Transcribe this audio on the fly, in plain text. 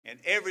And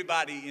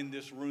everybody in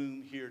this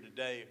room here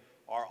today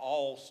are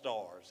all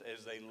stars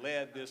as they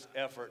led this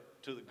effort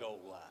to the goal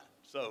line.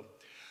 So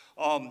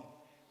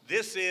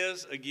this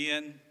is,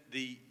 again,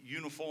 the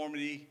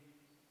Uniformity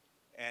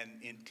and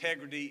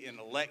Integrity in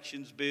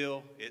Elections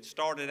bill. It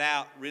started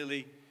out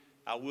really,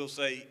 I will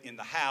say, in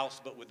the House,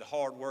 but with the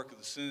hard work of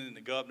the Senate and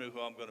the governor, who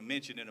I'm going to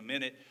mention in a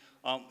minute.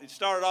 It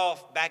started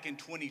off back in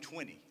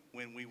 2020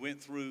 when we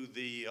went through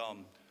the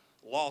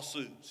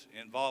lawsuits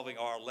involving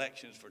our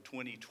elections for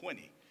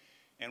 2020.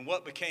 And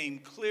what became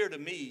clear to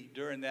me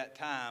during that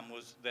time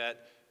was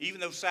that even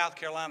though South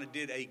Carolina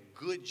did a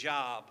good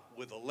job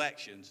with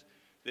elections,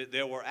 that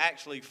there were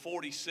actually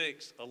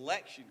 46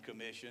 election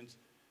commissions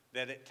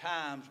that at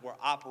times were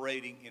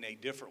operating in a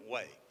different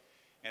way.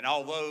 And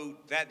although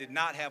that did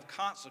not have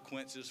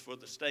consequences for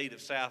the state of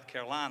South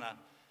Carolina,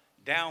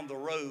 down the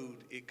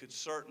road it could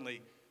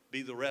certainly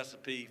be the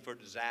recipe for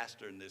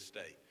disaster in this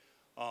state.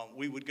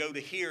 We would go to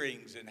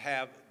hearings and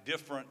have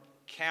different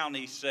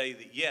counties say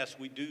that, yes,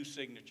 we do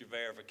signature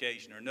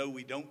verification, or no,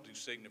 we don't do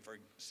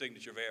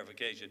signature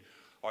verification,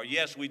 or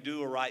yes, we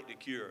do a right to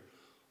cure,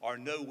 or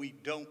no, we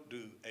don't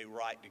do a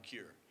right to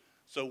cure.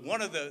 So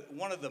one of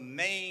the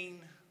main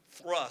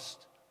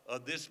thrusts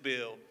of this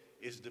bill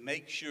is to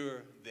make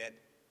sure that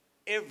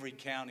every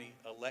county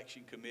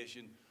election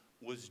commission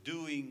was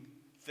doing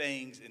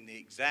things in the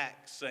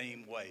exact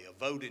same way. A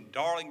vote in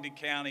Darlington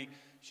County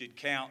should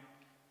count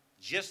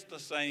just the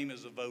same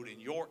as a vote in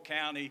York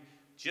County,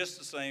 just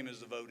the same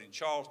as a vote in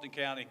Charleston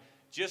County,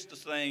 just the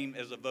same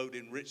as a vote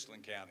in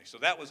Richland County. So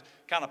that was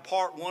kind of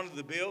part one of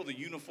the bill, the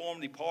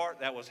uniformity part.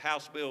 That was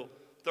House Bill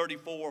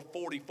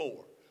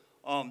 3444.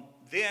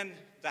 Then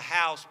the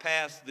House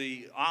passed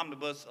the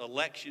Omnibus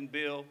Election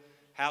Bill,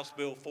 House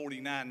Bill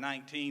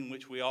 4919,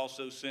 which we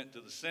also sent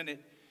to the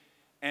Senate.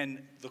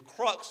 And the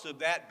crux of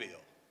that bill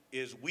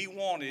is we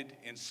wanted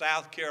in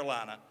South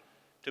Carolina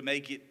to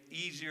make it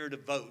easier to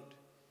vote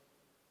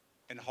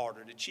and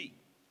harder to cheat.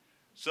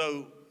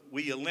 So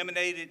we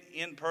eliminated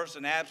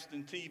in-person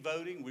absentee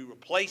voting. We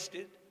replaced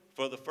it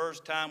for the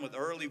first time with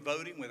early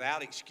voting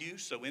without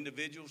excuse, so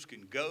individuals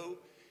can go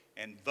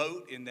and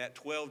vote in that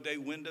 12-day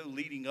window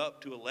leading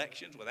up to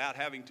elections without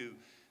having to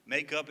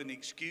make up an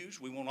excuse.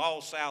 We want all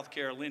South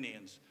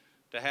Carolinians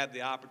to have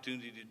the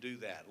opportunity to do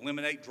that.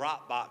 Eliminate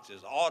drop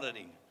boxes,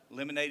 auditing,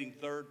 eliminating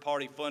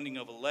third-party funding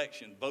of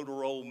election, voter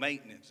roll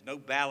maintenance, no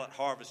ballot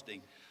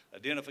harvesting,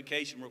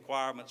 identification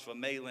requirements for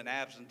mail-in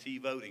absentee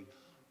voting.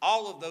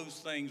 All of those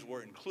things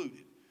were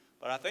included.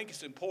 But I think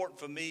it's important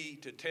for me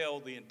to tell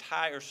the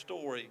entire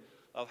story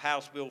of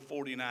House Bill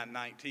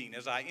 4919.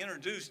 As I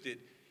introduced it,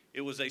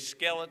 it was a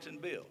skeleton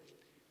bill.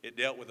 It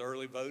dealt with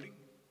early voting.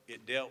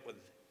 It dealt with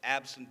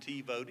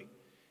absentee voting.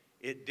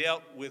 It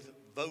dealt with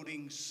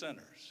voting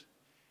centers.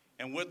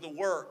 And with the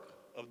work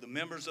of the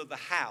members of the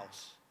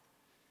House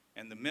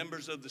and the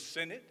members of the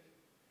Senate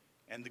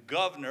and the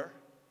governor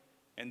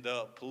and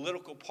the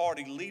political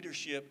party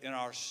leadership in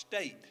our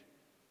state,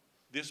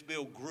 this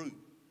bill grew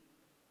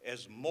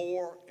as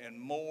more and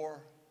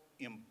more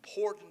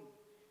important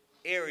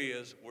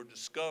areas were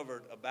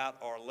discovered about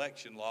our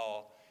election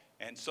law,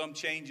 and some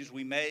changes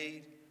we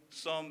made,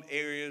 some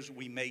areas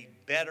we made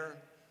better.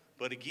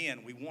 But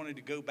again, we wanted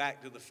to go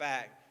back to the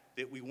fact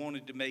that we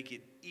wanted to make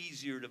it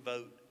easier to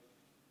vote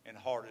and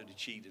harder to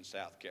cheat in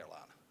South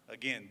Carolina.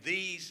 Again,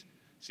 these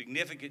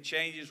significant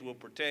changes will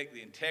protect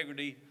the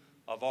integrity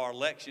of our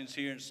elections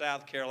here in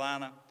South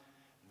Carolina.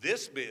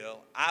 This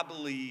bill, I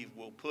believe,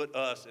 will put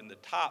us in the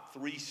top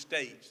 3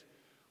 states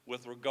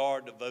with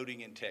regard to voting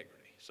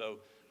integrity. So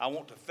I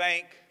want to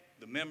thank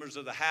the members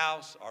of the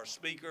House, our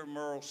Speaker,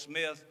 Merle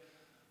Smith,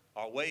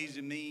 our Ways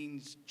and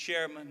Means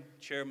Chairman,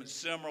 Chairman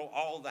Simrall,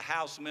 all of the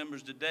House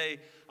members today.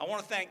 I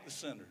want to thank the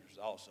senators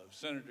also,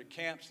 Senator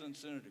Campson,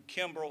 Senator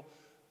Kimbrell.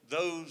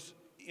 Those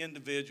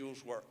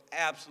individuals were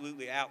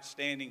absolutely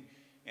outstanding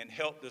and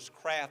helped us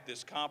craft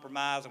this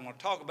compromise. I'm going to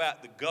talk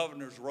about the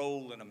governor's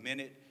role in a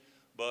minute.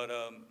 But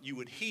you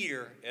would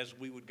hear, as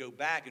we would go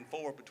back and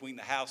forth between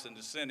the House and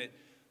the Senate,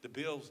 the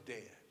bill's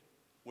dead.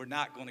 We're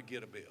not going to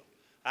get a bill.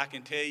 I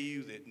can tell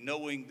you that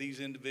knowing these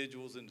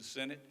individuals in the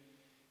Senate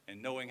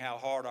and knowing how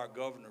hard our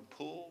governor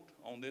pulled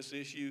on this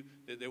issue,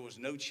 that there was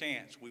no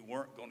chance we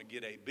weren't going to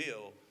get a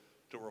bill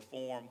to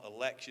reform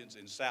elections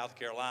in South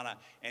Carolina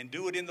and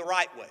do it in the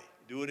right way.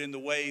 Do it in the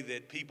way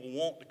that people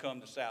want to come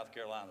to South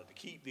Carolina, to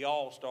keep the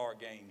all-star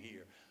game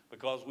here.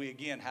 Because we,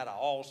 again, had an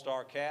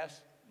all-star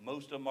cast.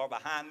 Most of them are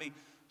behind me.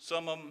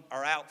 Some of them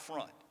are out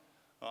front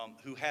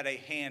who had a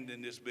hand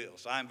in this bill.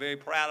 So I'm very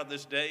proud of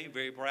this day,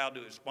 very proud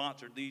to have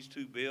sponsored these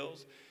 2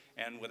 bills.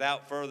 And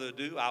without further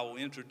ado, I will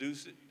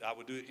introduce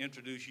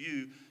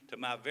you to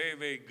my very,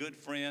 very good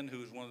friend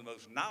who is one of the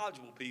most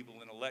knowledgeable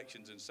people in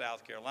elections in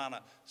South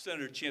Carolina,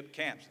 Senator Chip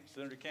Campson.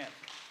 Senator Campson.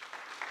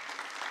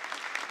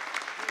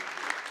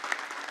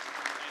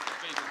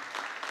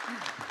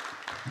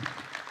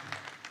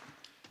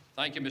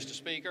 Thank you, Mr.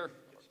 Speaker.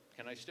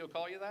 Can I still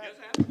call you that? Yes,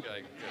 sir.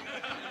 Okay,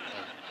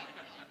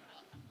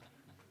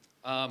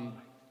 good.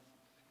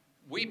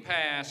 We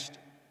passed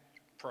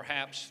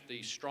perhaps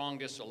the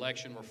strongest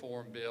election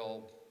reform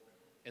bill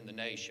in the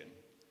nation.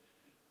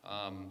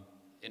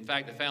 In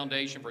fact, the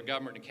Foundation for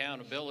Government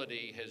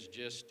Accountability has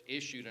just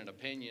issued an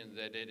opinion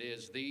that it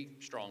is the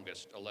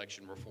strongest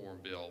election reform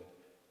bill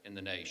in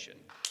the nation.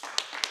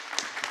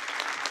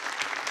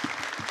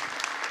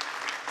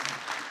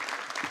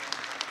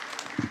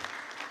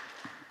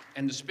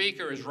 And the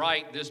Speaker is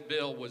right, this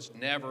bill was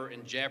never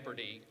in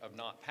jeopardy of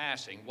not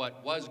passing.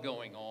 What was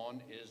going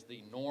on is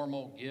the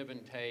normal give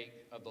and take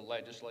of the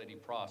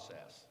legislative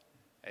process.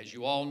 As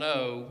you all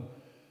know,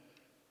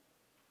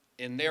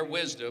 in their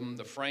wisdom,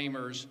 the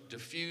framers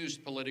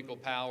diffused political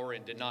power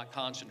and did not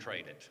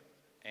concentrate it.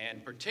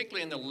 And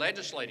particularly in the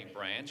legislative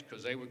branch,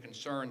 because they were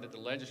concerned that the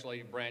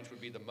legislative branch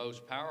would be the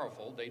most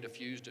powerful, they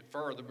diffused it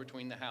further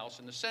between the House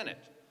and the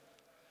Senate.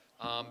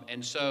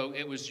 And so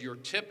it was your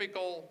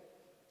typical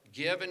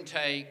give and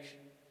take,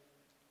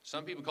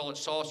 some people call it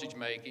sausage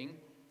making,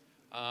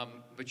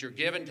 but your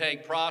give and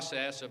take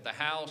process of the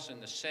House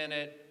and the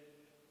Senate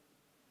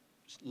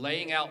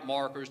laying out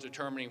markers,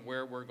 determining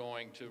where we're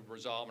going to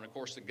resolve. And of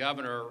course, the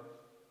governor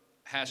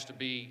has to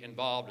be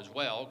involved as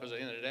well, because at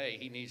the end of the day,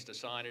 he needs to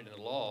sign it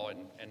into law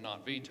and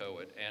not veto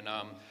it.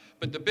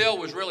 But the bill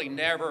was really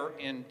never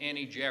in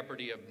any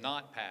jeopardy of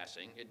not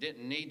passing. It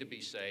didn't need to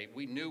be saved.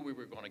 We knew we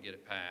were going to get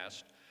it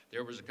passed.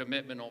 There was a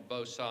commitment on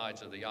both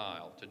sides of the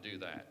aisle to do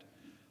that,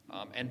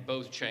 and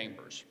both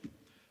chambers.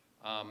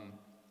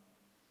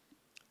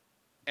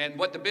 And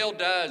what the bill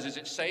does is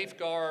it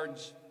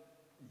safeguards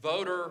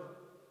voter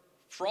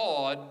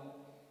fraud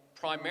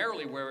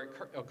primarily where it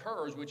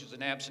occurs, which is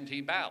in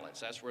absentee ballots.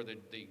 That's where the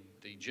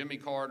Jimmy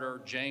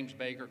Carter, James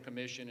Baker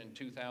Commission in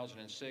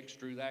 2006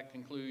 drew that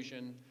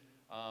conclusion.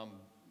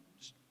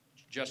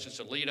 Justice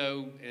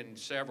Alito, in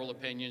several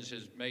opinions,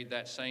 has made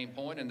that same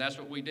point, and that's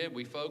what we did.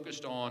 We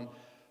focused on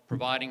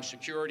providing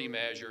security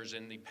measures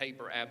in the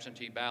paper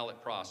absentee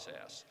ballot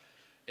process.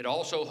 It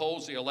also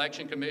holds the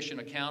Election Commission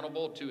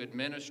accountable to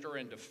administer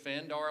and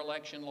defend our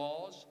election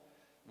laws.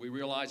 We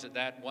realize that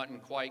that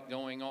wasn't quite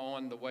going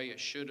on the way it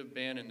should have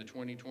been in the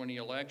 2020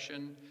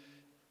 election.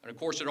 And of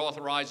course, it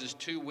authorizes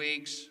 2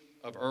 weeks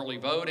of early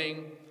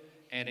voting,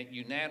 and it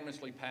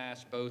unanimously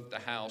passed both the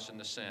House and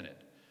the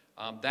Senate.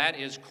 That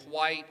is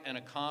quite an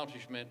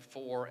accomplishment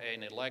for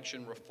an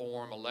election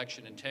reform,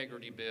 election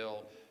integrity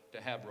bill,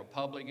 to have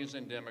Republicans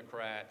and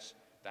Democrats,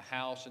 the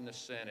House and the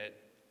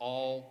Senate,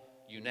 all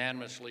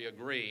unanimously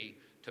agree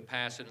to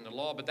pass it into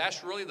law. But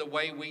that's really the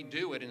way we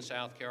do it in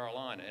South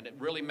Carolina. And it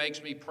really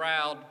makes me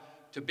proud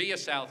to be a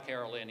South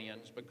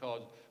Carolinian,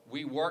 because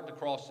we worked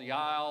across the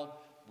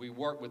aisle, we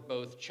worked with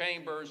both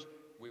chambers,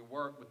 we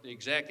worked with the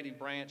executive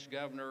branch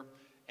governor,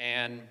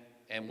 and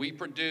we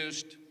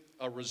produced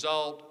a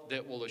result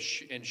that will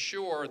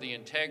ensure the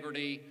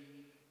integrity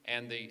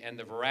and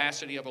the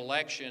veracity of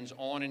elections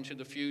on into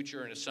the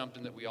future, and it's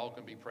something that we all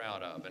can be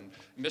proud of. And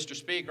Mr.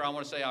 Speaker, I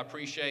want to say I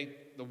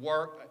appreciate the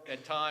work.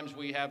 At times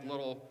we have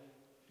little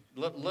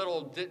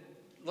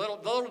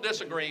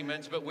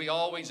disagreements, but we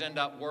always end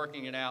up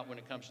working it out when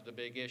it comes to the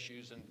big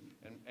issues, and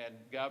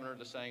Governor,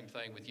 the same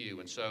thing with you.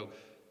 And so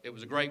it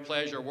was a great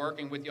pleasure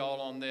working with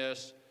y'all on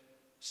this.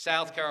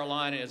 South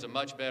Carolina is a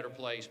much better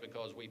place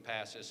because we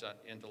passed this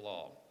into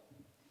law.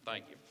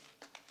 Thank you.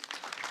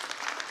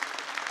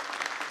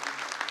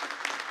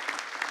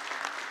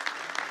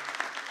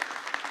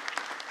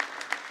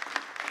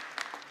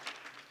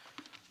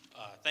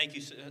 Thank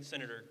you,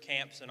 Senator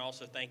Camps, and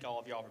also thank all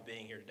of y'all for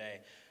being here today.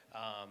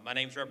 My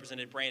name is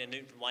Representative Brandon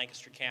Newton from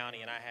Lancaster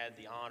County, and I had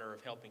the honor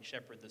of helping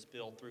shepherd this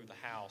bill through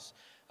the House.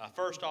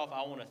 First off,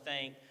 I want to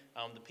thank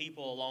the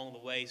people along the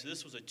way. So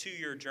this was a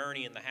 2-year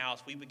journey in the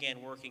House. We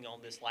began working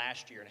on this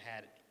last year and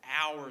had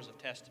hours of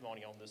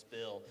testimony on this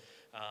bill.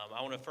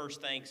 I want to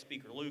first thank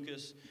Speaker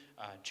Lucas,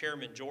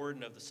 Chairman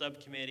Jordan of the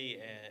subcommittee,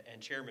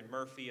 and Chairman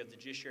Murphy of the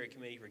Judiciary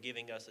Committee for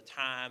giving us the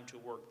time to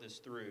work this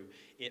through.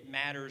 It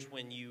matters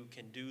when you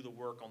can do the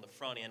work on the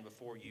front end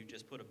before you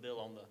just put a bill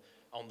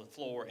on the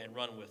floor and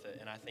run with it,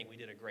 and I think we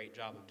did a great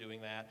job of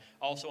doing that.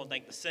 Also, I want to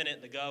thank the Senate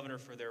and the Governor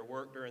for their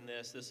work during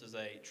this. This is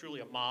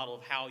truly a model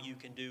of how you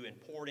can do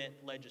important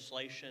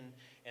legislation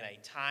in a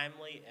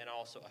timely and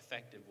also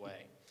effective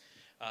way.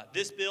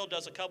 This bill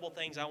does a couple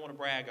things I want to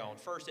brag on.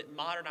 First, it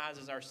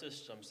modernizes our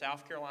system.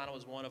 South Carolina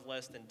was one of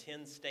less than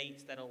 10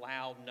 states that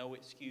allowed no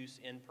excuse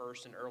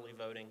in-person early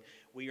voting.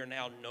 We are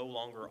now no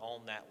longer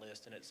on that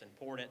list, and it's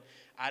important.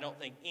 I don't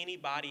think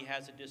anybody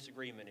has a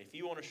disagreement. If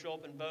you want to show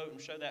up and vote and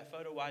show that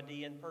photo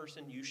ID in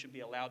person, you should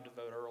be allowed to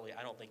vote early.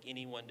 I don't think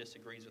anyone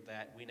disagrees with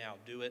that. We now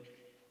do it.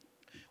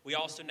 We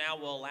also now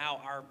will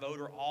allow our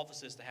voter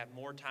offices to have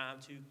more time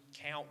to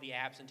count the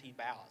absentee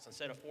ballots.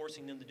 Instead of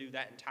forcing them to do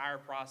that entire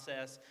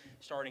process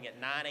starting at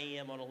 9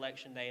 a.m. on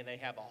Election Day, they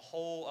have a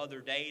whole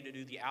other day to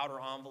do the outer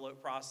envelope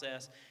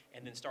process,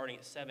 and then starting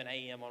at 7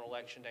 a.m. on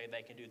Election Day,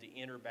 they can do the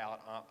inner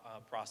ballot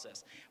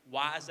process.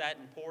 Why is that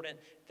important?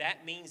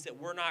 That means that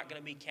we're not going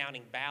to be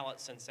counting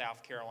ballots in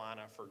South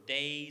Carolina for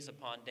days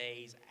upon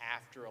days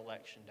after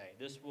Election Day.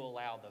 This will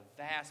allow the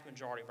vast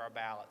majority of our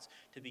ballots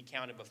to be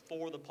counted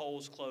before the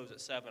polls close at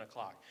 7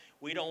 o'clock.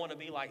 We don't want to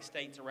be like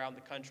states around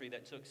the country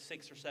that took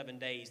 6 or 7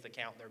 days to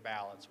count their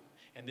ballots.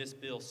 and this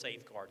bill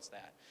safeguards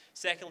that.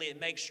 Secondly, it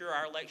makes sure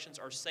our elections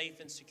are safe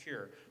and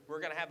secure. We're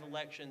going to have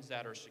elections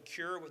that are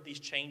secure with these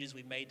changes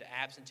we've made to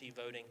absentee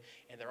voting,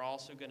 and they're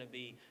also going to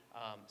be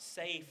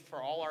safe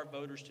for all our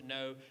voters to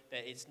know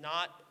that it's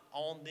not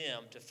on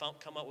them to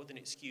come up with an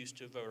excuse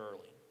to vote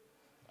early.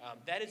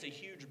 That is a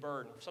huge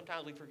burden.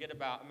 Sometimes we forget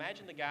about,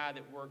 imagine the guy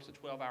that works a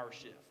 12-hour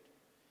shift.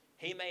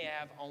 He may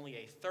have only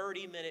a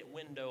 30-minute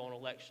window on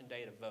election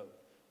day to vote,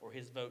 or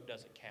his vote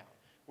doesn't count.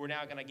 We're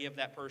now going to give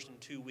that person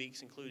 2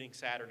 weeks, including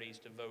Saturdays,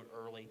 to vote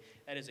early.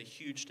 That is a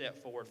huge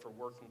step forward for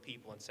working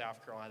people in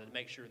South Carolina to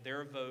make sure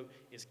their vote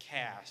is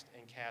cast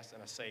and cast in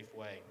a safe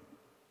way.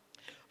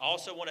 I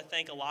also want to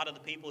thank a lot of the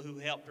people who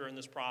helped during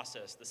this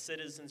process, the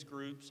citizens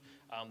groups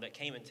that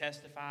came and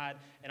testified,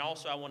 and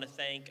also I want to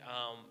thank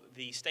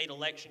the State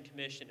Election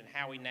Commission and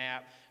Howie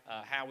Knapp.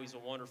 Howie's a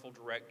wonderful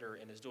director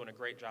and is doing a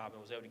great job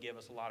and was able to give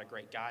us a lot of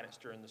great guidance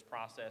during this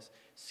process.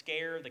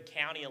 SCARE, the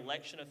County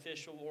Election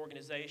Official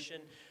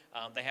Organization,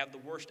 they have the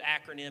worst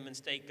acronym in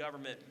state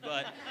government,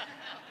 but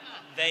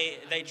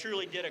they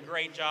truly did a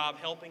great job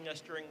helping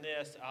us during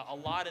this. A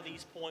lot of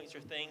these points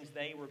are things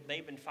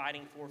they've been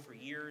fighting for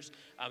years,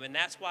 and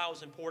that's why it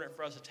was important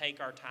for us to take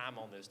our time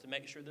on this, to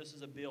make sure this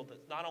is a bill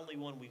that's not only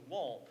one we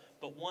want,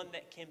 but one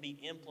that can be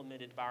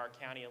implemented by our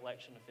county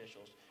election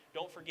officials.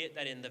 Don't forget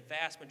that in the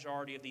vast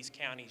majority of these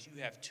counties,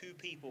 you have 2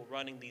 people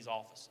running these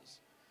offices,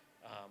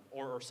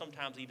 or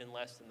sometimes even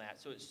less than that.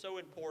 So it's so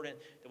important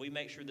that we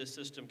make sure this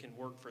system can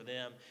work for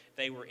them.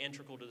 They were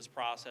integral to this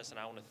process, and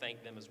I want to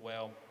thank them as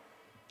well.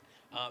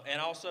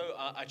 And also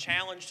a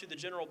challenge to the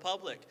general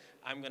public,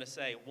 I'm going to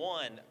say,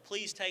 1,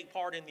 please take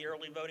part in the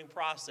early voting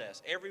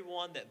process.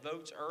 Everyone that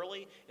votes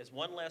early is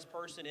one less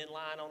person in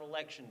line on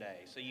election day.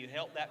 So you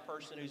help that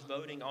person who's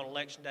voting on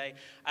election day.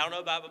 I don't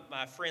know about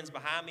my friends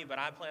behind me, but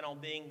I plan on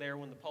being there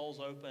when the polls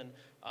open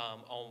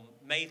on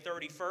May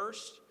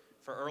 31st.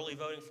 For early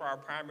voting for our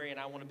primary, and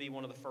I want to be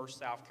one of the first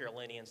South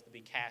Carolinians to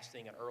be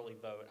casting an early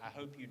vote. I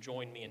hope you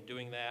join me in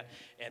doing that,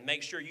 and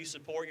make sure you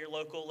support your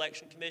local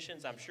election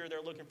commissions. I'm sure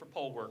they're looking for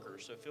poll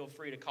workers, so feel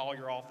free to call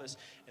your office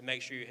and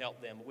make sure you help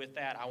them. With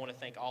that, I want to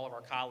thank all of our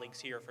colleagues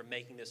here for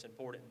making this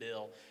important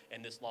bill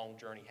and this long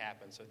journey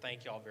happen, so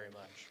thank you all very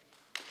much.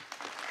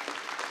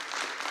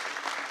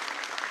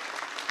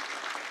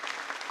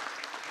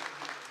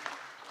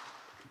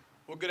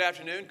 Well, good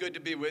afternoon. Good to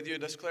be with you.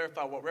 Let's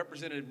clarify what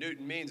Representative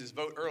Newton means is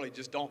vote early,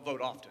 just don't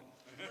vote often.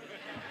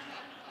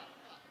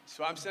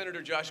 So I'm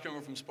Senator Josh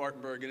Coomer from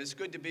Spartanburg, and it's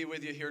good to be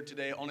with you here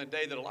today on a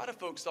day that a lot of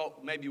folks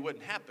thought maybe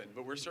wouldn't happen,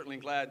 but we're certainly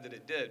glad that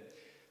it did,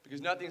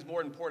 because nothing's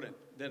more important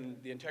than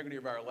the integrity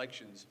of our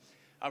elections.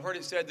 I've heard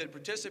it said that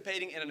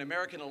participating in an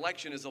American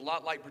election is a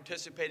lot like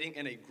participating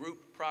in a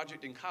group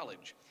project in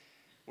college.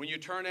 When you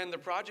turn in the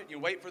project, you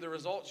wait for the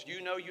results,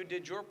 you know you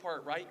did your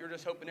part right, you're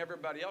just hoping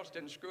everybody else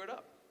didn't screw it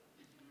up.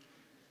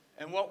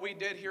 And what we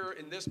did here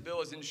in this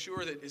bill is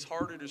ensure that it's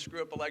harder to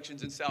screw up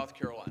elections in South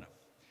Carolina.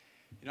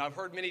 You know, I've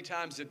heard many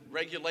times that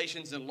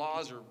regulations and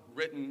laws are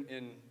written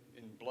in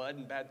blood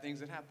and bad things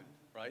that happen,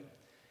 right?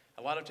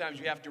 A lot of times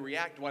you have to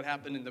react to what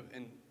happened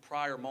in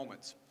prior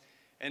moments.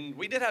 And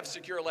we did have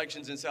secure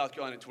elections in South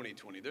Carolina in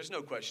 2020. There's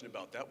no question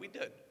about that. We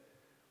did.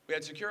 We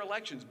had secure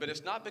elections, but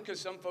it's not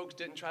because some folks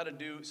didn't try to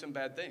do some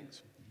bad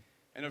things.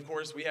 And of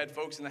course, we had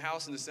folks in the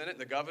House and the Senate,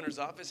 the governor's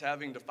office,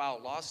 having to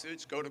file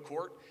lawsuits, go to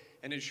court,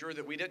 and ensure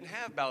that we didn't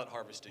have ballot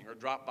harvesting or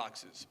drop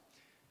boxes.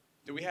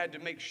 That we had to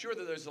make sure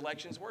that those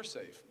elections were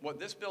safe. What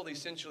this bill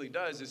essentially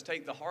does is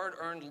take the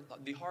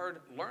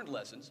hard-learned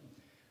lessons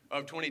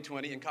of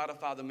 2020 and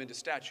codify them into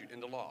statute,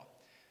 into law.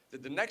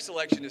 That the next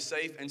election is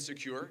safe and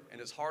secure,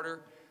 and it's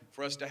harder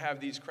for us to have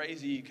these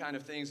crazy kind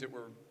of things that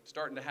were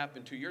starting to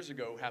happen 2 years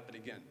ago happen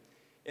again.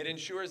 It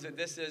ensures that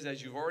this is,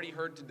 as you've already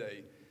heard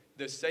today,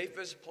 the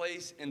safest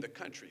place in the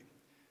country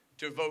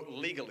to vote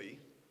legally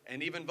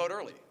and even vote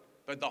early,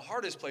 but the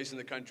hardest place in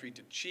the country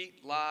to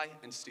cheat, lie,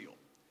 and steal,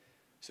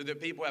 so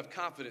that people have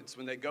confidence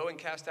when they go and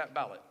cast that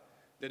ballot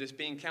that it's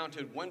being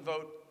counted 1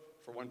 vote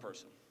for 1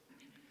 person.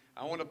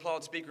 I want to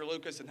applaud Speaker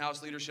Lucas and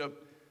House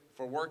leadership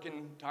for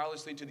working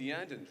tirelessly to the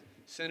end, and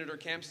Senator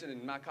Campson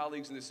and my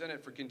colleagues in the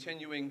Senate for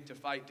continuing to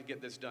fight to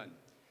get this done.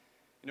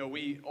 You know,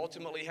 we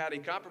ultimately had a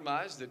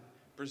compromise that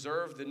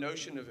preserved the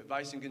notion of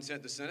advice and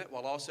consent to the Senate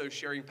while also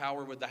sharing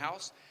power with the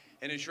House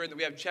and ensuring that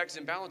we have checks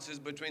and balances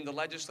between the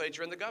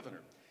legislature and the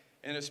governor,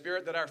 in a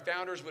spirit that our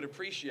founders would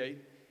appreciate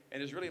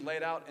and is really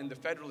laid out in the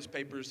Federalist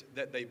Papers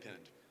that they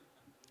penned.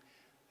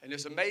 And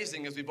it's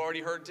amazing, as we've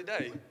already heard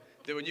today,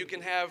 that when you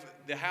can have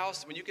the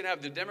House, when you can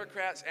have the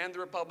Democrats and the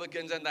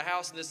Republicans and the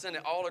House and the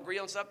Senate all agree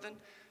on something,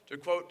 to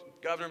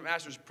quote Governor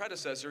Masters'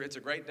 predecessor, it's a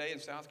great day in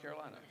South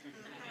Carolina.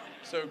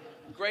 So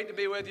great to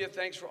be with you.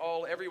 Thanks for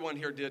all everyone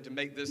here did to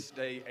make this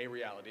day a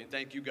reality. And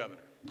thank you,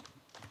 Governor.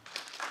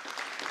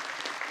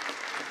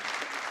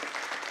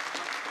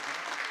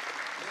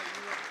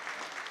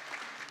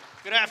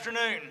 Good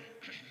afternoon.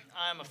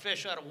 I am a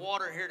fish out of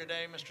water here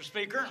today, Mr.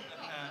 Speaker,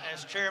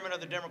 as chairman of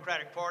the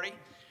Democratic Party.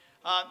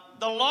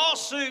 The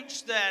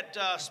lawsuits that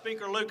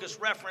Speaker Lucas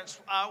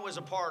referenced, I was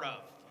a part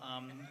of.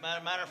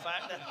 Matter of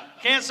fact,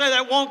 can't say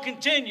that won't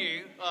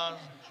continue.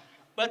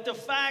 But the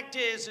fact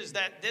is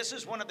that this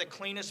is one of the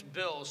cleanest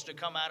bills to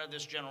come out of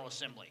this General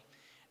Assembly.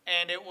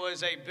 And it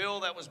was a bill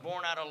that was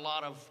born out of a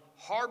lot of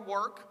hard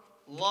work,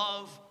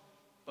 love,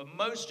 but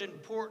most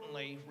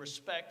importantly,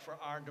 respect for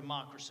our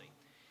democracy.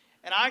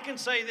 And I can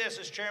say this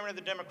as chairman of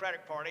the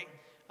Democratic Party,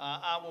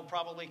 I will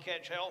probably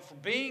catch hell for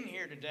being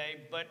here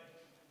today, but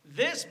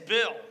this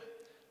bill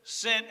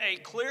sent a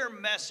clear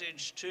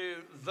message to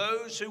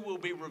those who will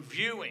be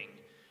reviewing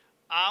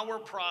our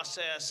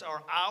process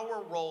or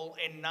our role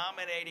in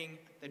nominating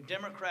the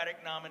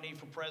Democratic nominee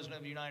for President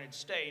of the United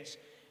States.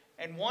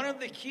 And one of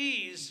the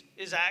keys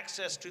is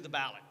access to the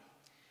ballot.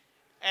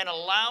 And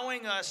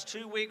allowing us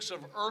 2 weeks of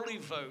early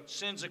vote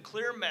sends a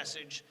clear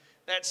message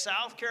that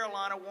South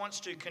Carolina wants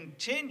to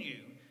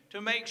continue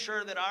to make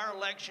sure that our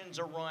elections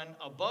are run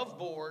above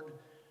board,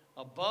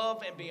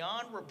 above and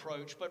beyond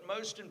reproach, but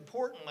most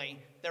importantly,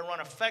 they're run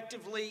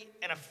effectively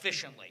and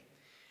efficiently.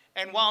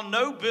 And while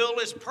no bill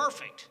is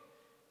perfect,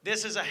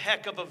 this is a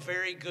heck of a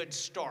very good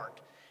start.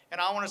 And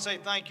I want to say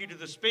thank you to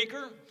the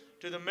Speaker,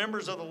 to the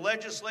members of the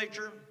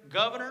legislature,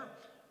 Governor,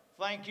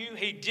 thank you.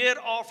 He did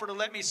offer to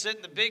let me sit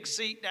in the big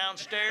seat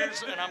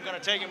downstairs, and I'm going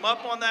to take him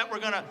up on that. We're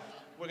going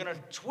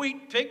to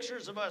tweet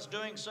pictures of us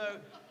doing so.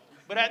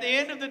 But at the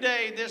end of the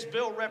day, this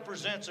bill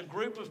represents a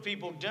group of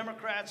people,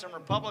 Democrats and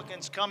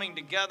Republicans, coming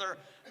together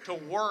to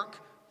work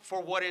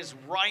for what is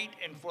right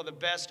and for the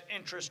best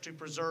interest to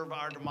preserve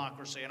our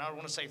democracy. And I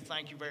want to say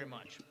thank you very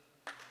much.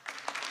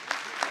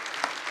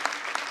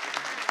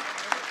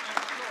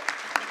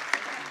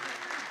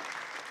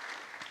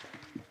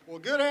 Well,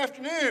 good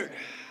afternoon.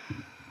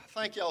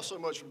 Thank y'all so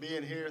much for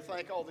being here.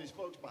 Thank all these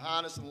folks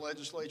behind us in the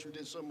legislature who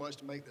did so much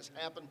to make this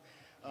happen.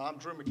 I'm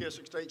Drew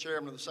McKissick, State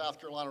Chairman of the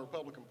South Carolina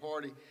Republican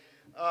Party.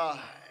 A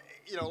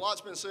lot's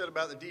been said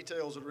about the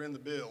details that are in the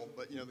bill,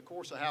 but, the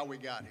course of how we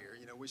got here.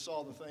 We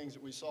saw the things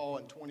that we saw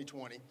in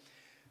 2020.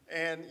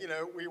 And,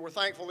 we were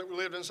thankful that we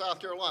lived in South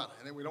Carolina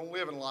and that we don't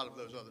live in a lot of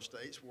those other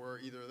states where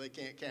either they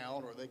can't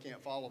count or they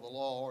can't follow the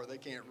law or they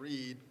can't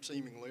read,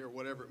 seemingly, or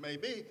whatever it may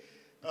be.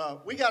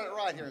 We got it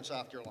right here in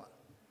South Carolina,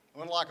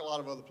 unlike a lot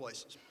of other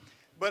places.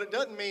 But it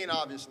doesn't mean,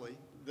 obviously,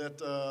 that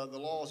the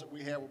laws that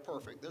we have were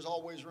perfect. There's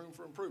always room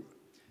for improvement.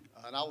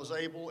 And I was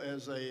able,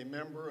 as a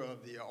member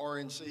of the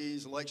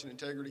RNC's Election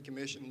Integrity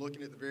Commission,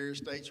 looking at the various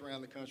states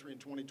around the country in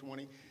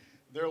 2020,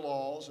 their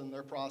laws and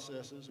their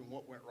processes and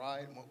what went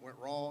right and what went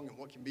wrong and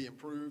what can be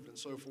improved and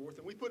so forth.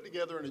 And we put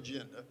together an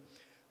agenda.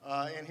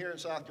 And here in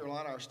South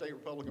Carolina, our State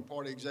Republican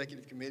Party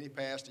Executive Committee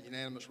passed a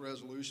unanimous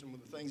resolution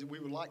with the things that we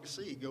would like to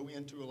see go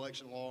into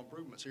election law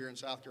improvements here in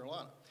South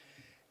Carolina.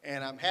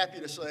 And I'm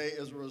happy to say,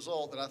 as a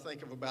result, that I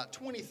think of about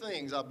 20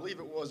 things, I believe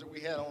it was, that we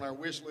had on our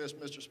wish list,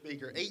 Mr.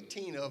 Speaker.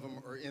 18 of them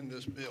are in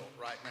this bill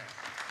right now.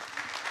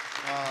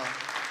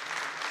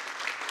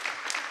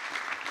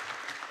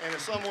 And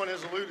as someone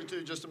has alluded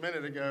to just a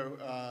minute ago,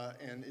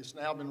 and it's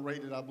now been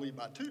rated, I believe,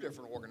 by 2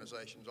 different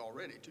organizations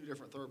already, 2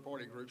 different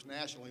third-party groups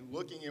nationally,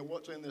 looking at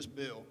what's in this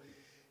bill.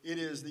 It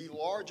is the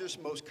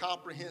largest, most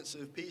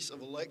comprehensive piece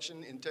of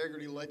election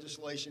integrity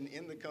legislation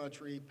in the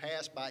country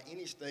passed by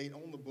any state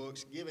on the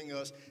books, giving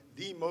us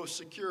the most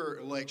secure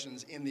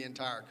elections in the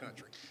entire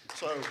country.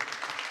 So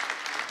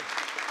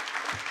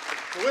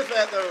with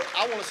that, though,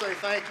 I want to say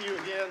thank you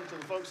again to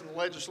the folks in the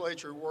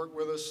legislature who worked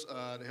with us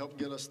to help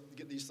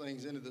get these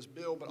things into this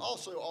bill, but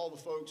also all the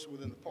folks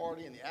within the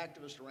party and the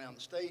activists around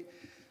the state.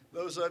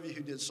 Those of you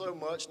who did so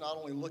much, not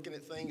only looking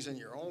at things in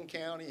your own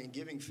county and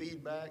giving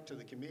feedback to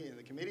the committee in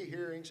the committee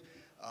hearings,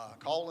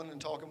 calling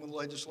and talking with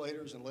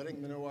legislators and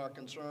letting them know our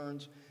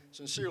concerns.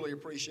 Sincerely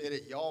appreciate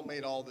it. Y'all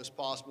made all this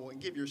possible, and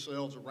give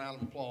yourselves a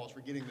round of applause for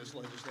getting this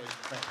legislation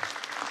passed.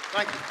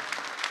 Thank you.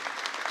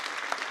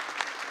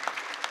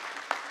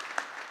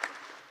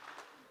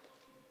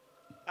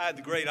 I had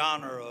the great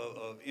honor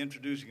of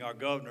introducing our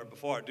governor.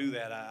 Before I do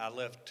that, I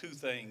left 2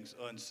 things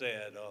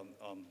unsaid.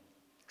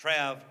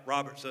 Trav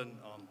Robertson,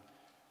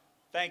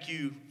 thank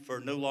you for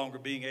no longer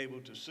being able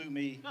to sue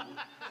me.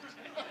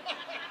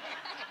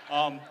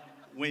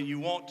 When you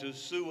want to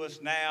sue us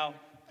now,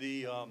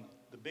 the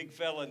big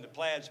fella in the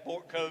plaid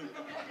sport coat,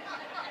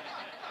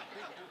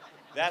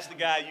 that's the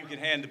guy you can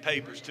hand the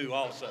papers to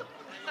also.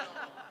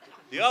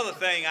 The other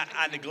thing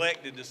I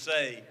neglected to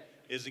say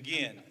is,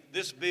 again,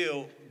 this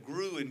bill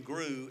grew and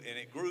grew, and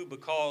it grew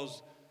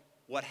because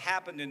what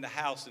happened in the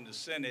House and the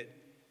Senate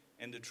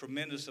and the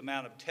tremendous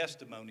amount of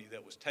testimony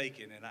that was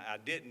taken. And I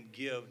didn't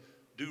give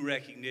due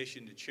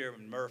recognition to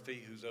Chairman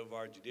Murphy, who's over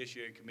our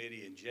Judiciary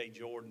Committee, and Jay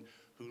Jordan,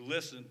 who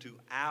listened to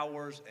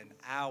hours and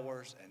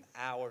hours and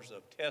hours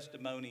of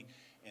testimony,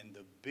 and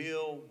the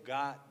bill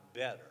got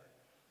better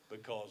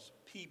because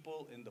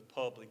people in the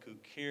public who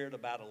cared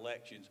about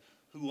elections,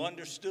 who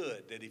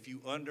understood that if you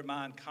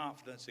undermine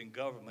confidence in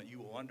government, you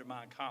will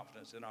undermine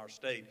confidence in our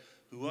state,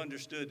 who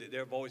understood that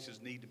their voices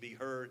need to be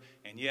heard.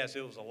 And yes,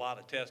 it was a lot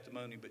of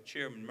testimony, but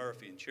Chairman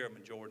Murphy and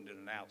Chairman Jordan did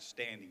an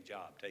outstanding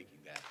job taking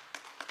that.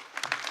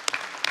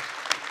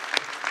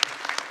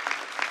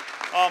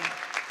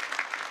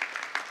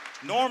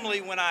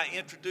 Normally when I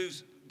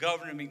introduce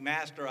Governor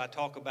McMaster, I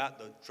talk about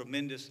the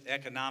tremendous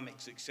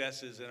economic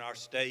successes in our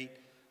state,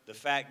 the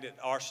fact that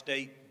our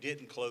state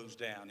didn't close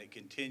down, it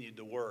continued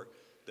to work,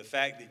 the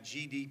fact that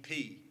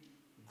GDP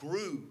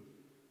grew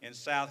in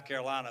South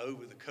Carolina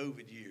over the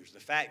COVID years, the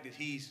fact that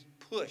he's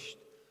pushed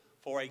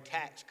for a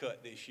tax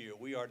cut this year.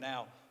 We are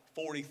now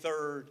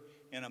 43rd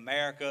in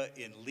America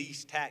in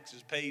least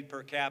taxes paid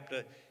per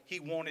capita. He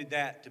wanted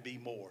that to be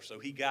more. So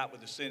he got with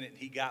the Senate,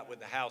 he got with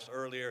the House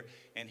earlier,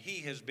 and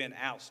he has been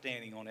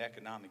outstanding on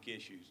economic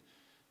issues.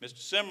 Mr.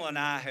 Simla and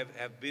I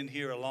have been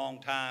here a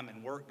long time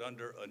and worked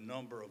under a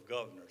number of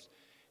governors.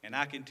 And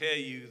I can tell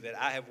you that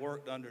I have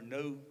worked under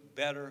no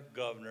better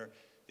governor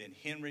than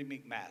Henry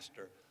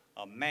McMaster,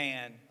 a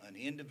man, an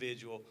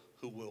individual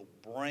who will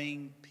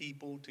bring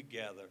people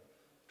together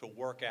to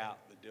work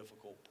out the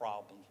difficult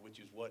problems, which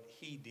is what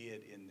he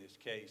did in this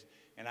case.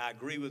 And I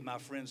agree with my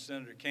friend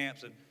Senator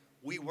Campson,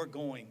 we were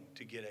going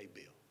to get a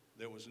bill.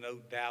 There was no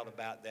doubt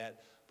about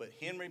that. But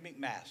Henry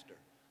McMaster,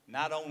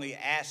 not only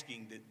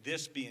asking that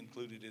this be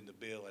included in the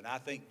bill, and I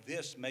think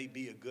this may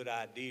be a good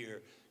idea,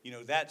 you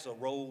know, that's a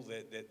role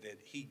that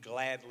he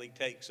gladly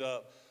takes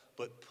up,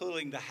 but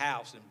pulling the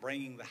House and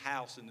bringing the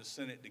House and the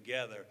Senate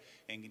together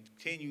and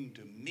continuing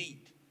to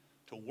meet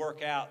to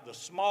work out the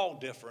small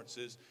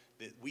differences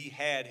that we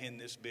had in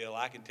this bill,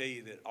 I can tell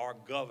you that our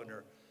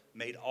governor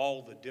made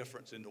all the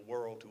difference in the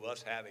world to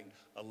us having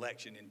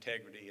election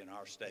integrity in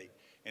our state.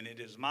 And it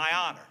is my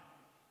honor,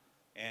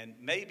 and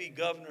maybe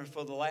governor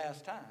for the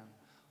last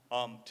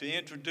time, to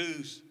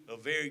introduce a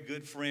very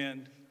good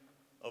friend,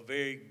 a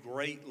very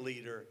great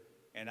leader,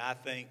 and I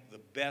think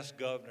the best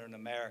governor in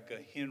America,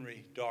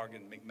 Henry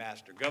Dargan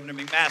McMaster. Governor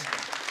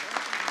McMaster.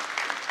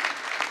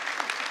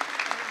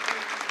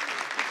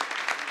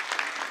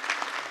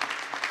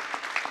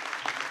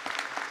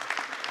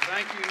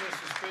 Thank you,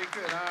 Mr.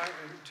 Speaker, and I,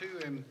 too,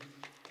 am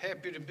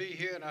happy to be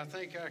here, and I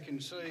think I can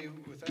say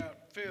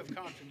without fear of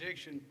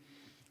contradiction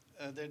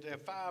that there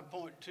are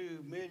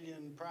 5.2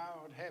 million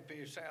proud,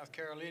 happy South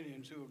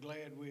Carolinians who are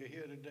glad we're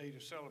here today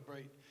to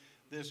celebrate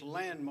this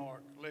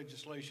landmark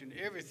legislation.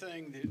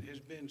 Everything that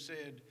has been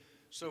said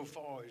so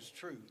far is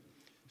true.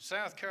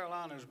 South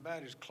Carolina is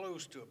about as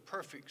close to a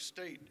perfect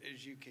state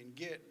as you can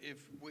get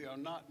if we are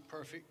not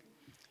perfect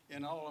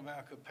in all of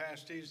our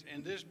capacities,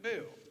 and this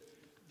bill,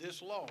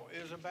 this law,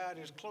 is about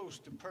as close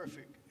to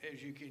perfect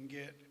as you can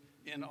get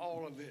in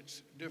all of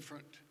its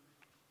different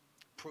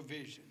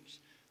provisions.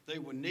 They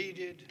were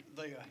needed,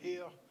 they are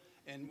here,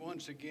 and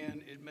once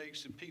again, it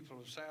makes the people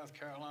of South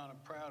Carolina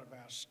proud of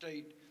our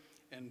state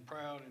and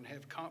proud and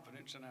have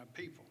confidence in our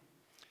people.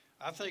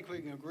 I think we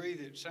can agree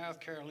that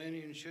South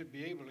Carolinians should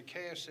be able to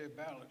cast their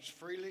ballots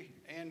freely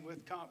and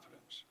with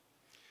confidence,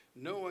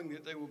 knowing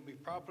that they will be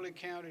properly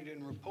counted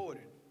and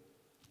reported.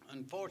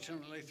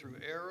 Unfortunately, through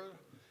error,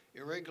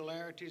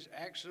 irregularities,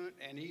 accident,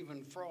 and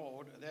even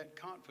fraud, that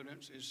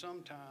confidence is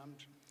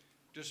sometimes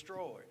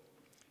destroyed.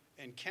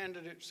 And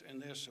candidates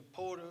and their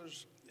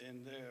supporters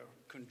and their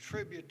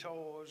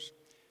contributors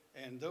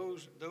and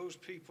those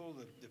people,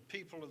 the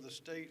people of the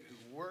state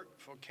who work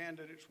for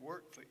candidates,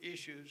 work for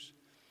issues,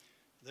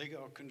 they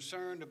are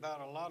concerned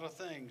about a lot of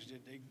things.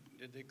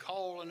 Did they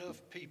call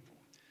enough people?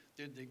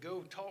 Did they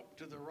go talk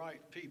to the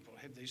right people?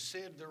 Have they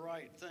said the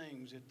right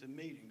things at the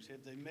meetings?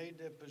 Have they made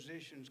their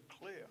positions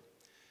clear?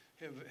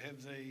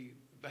 Have they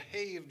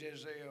behaved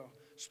as they are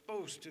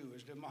supposed to,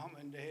 as their mom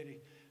and daddy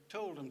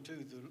told them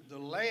to? The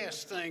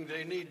last thing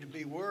they need to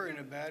be worrying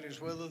about is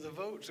whether the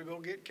votes are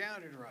going to get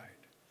counted right.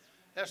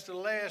 That's the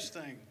last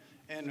thing.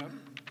 And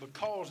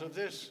because of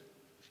this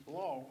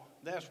law,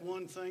 that's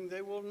one thing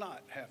they will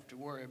not have to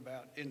worry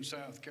about in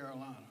South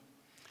Carolina.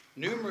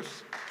 Numerous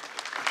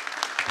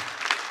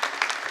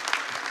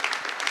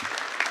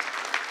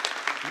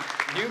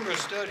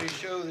studies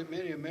show that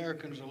many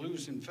Americans are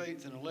losing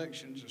faith in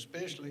elections,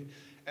 especially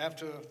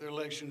after the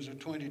elections of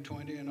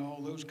 2020 and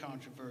all those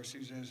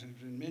controversies, as has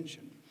been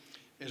mentioned.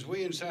 As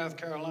we in South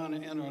Carolina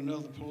enter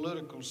another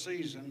political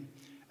season,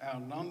 our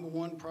number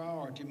one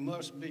priority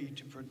must be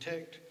to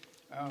protect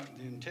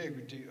the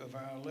integrity of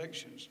our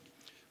elections.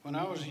 When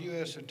I was a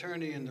U.S.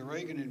 Attorney in the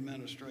Reagan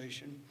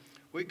administration,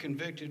 we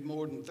convicted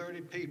more than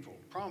 30 people,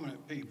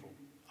 prominent people,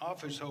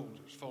 office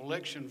holders, for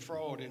election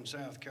fraud in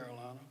South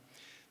Carolina.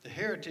 The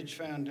Heritage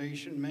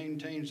Foundation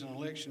maintains an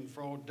election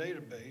fraud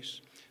database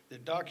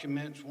that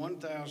documents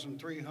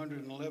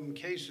 1,311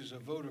 cases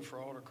of voter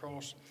fraud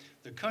across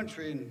the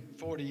country in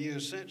 40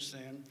 years since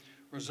then,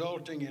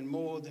 resulting in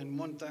more than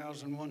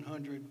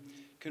 1,100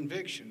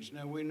 convictions.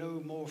 Now, we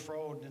know more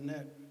fraud than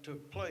that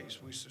took place.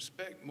 We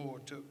suspect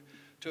more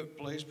took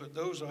place, but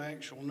those are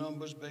actual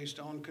numbers based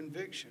on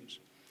convictions.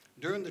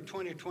 During the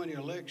 2020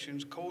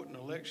 elections, court and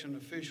election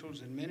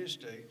officials in many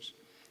states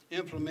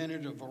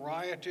implemented a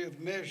variety of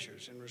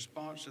measures in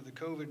response to the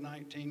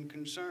COVID-19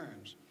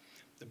 concerns.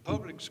 The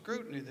public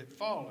scrutiny that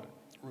followed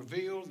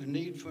revealed the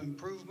need for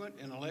improvement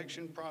in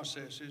election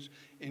processes,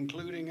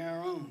 including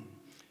our own.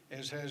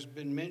 As has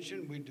been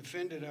mentioned, we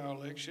defended our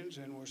elections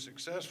and were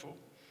successful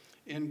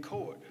in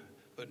court,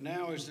 but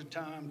now is the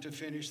time to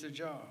finish the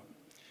job.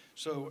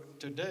 So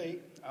today,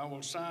 I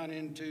will sign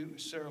into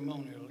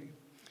ceremonially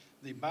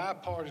the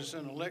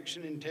bipartisan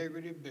election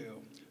integrity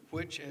bill,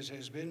 which, as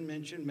has been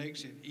mentioned,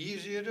 makes it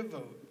easier to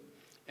vote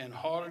and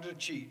harder to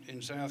cheat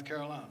in South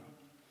Carolina.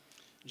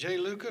 Jay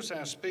Lucas,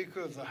 our Speaker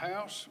of the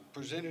House,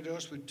 presented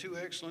us with two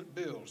excellent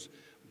bills,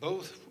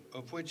 both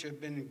of which have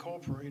been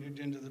incorporated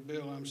into the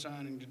bill I'm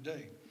signing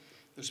today.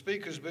 The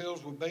Speaker's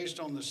bills were based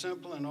on the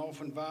simple and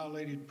often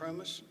violated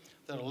premise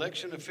that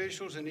election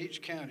officials in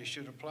each county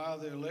should apply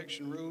the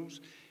election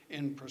rules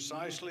in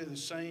precisely the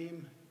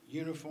same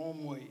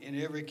uniform way in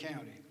every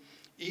county.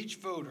 Each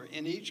voter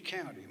in each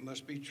county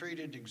must be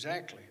treated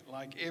exactly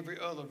like every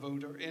other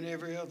voter in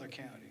every other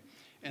county,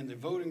 and the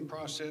voting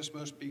process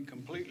must be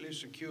completely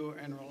secure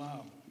and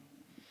reliable.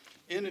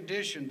 In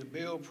addition, the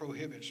bill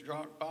prohibits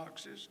drop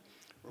boxes,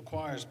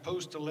 requires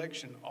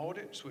post-election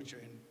audits, which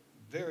are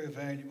very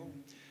valuable,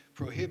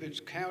 prohibits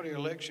county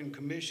election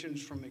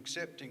commissions from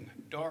accepting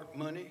dark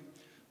money.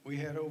 We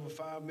had over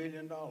 $5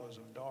 million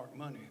of dark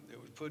money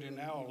that was put in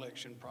our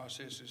election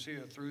processes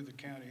here through the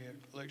county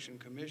election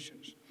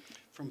commissions.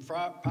 From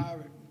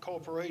private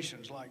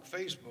corporations like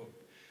Facebook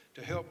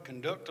to help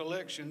conduct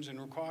elections, and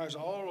requires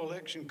all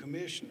election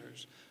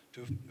commissioners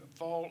to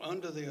fall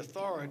under the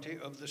authority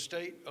of the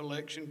State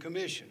Election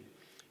Commission,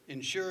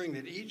 ensuring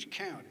that each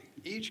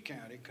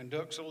county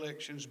conducts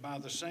elections by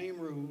the same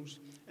rules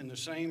and the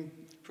same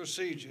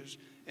procedures,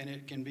 and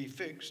it can be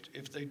fixed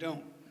if they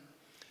don't.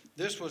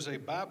 This was a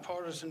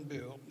bipartisan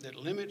bill that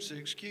limits the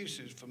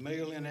excuses for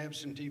mail-in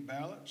absentee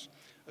ballots,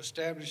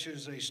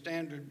 establishes a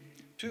standard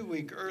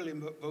 2-week early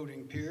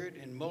voting period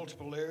in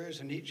multiple areas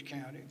in each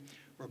county,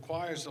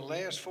 requires the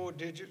last 4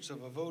 digits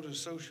of a voter's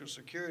social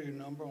security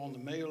number on the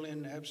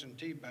mail-in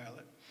absentee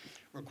ballot,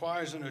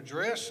 requires an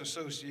address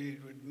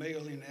associated with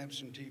mail-in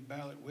absentee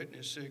ballot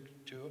witness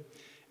signature,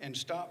 and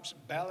stops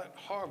ballot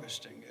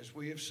harvesting, as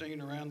we have seen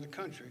around the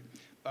country,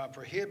 by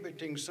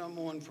prohibiting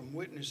someone from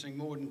witnessing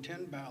more than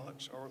 10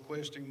 ballots or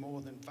requesting more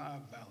than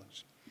 5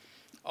 ballots.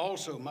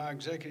 Also, my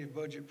executive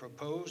budget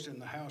proposed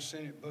and the House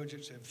Senate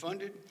budgets have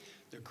funded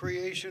the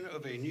creation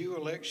of a new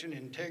election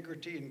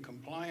integrity and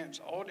compliance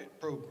audit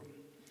program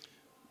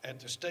at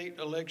the State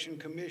Election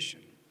Commission.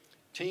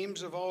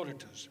 Teams of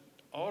auditors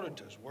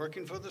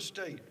working for the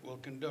state will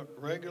conduct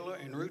regular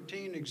and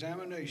routine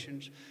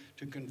examinations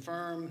to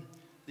confirm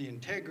the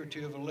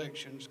integrity of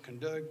elections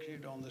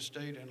conducted on the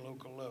state and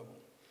local level.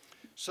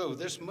 So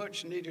this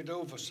much needed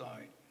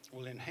oversight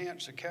will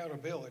enhance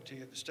accountability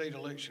at the State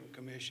Election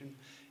Commission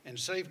and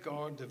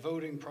safeguard the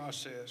voting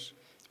process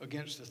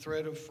against the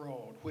threat of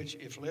fraud, which,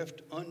 if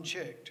left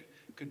unchecked,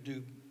 could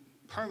do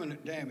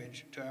permanent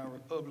damage to our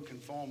Republican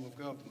form of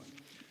government.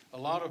 A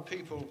lot of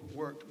people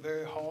worked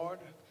very hard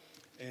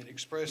and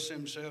expressed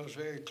themselves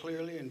very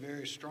clearly and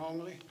very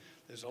strongly.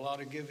 There's a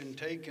lot of give and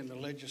take in the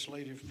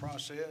legislative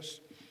process.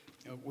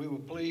 We were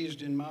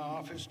pleased in my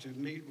office to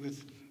meet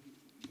with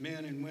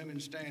men and women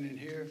standing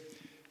here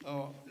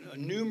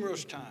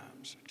numerous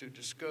times to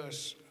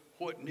discuss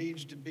what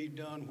needs to be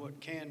done,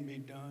 what can be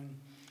done.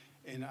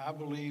 And I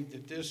believe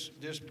that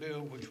this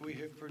bill, which we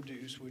have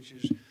produced, which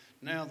is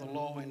now the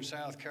law in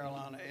South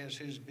Carolina, as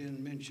has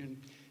been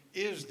mentioned,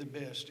 is the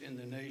best in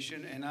the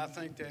nation, and I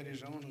think that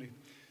is only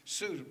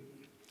suitable.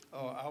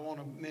 I want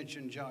to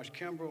mention Josh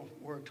Kimbrell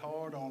worked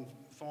hard on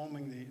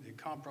forming the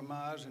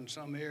compromise in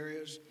some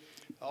areas.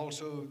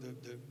 Also,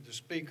 the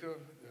Speaker,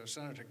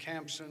 Senator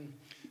Campson,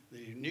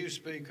 the new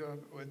Speaker.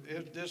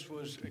 This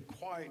was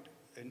quite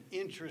an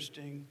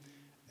interesting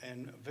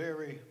and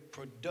very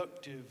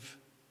productive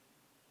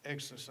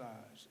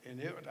exercise.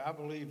 And I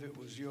believe it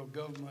was your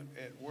government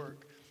at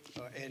work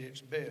at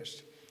its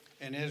best.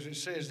 And as it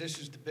says, this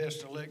is the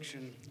best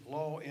election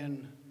law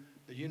in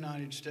the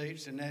United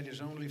States, and that is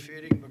only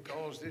fitting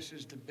because this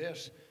is the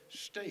best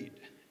state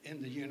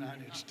in the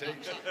United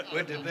States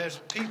with the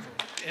best people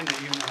in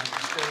the United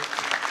States.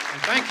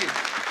 And thank you.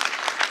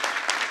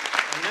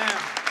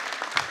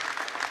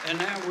 And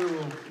now we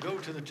will go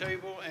to the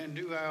table and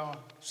do our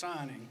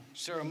signing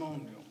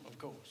ceremonial, of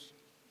course.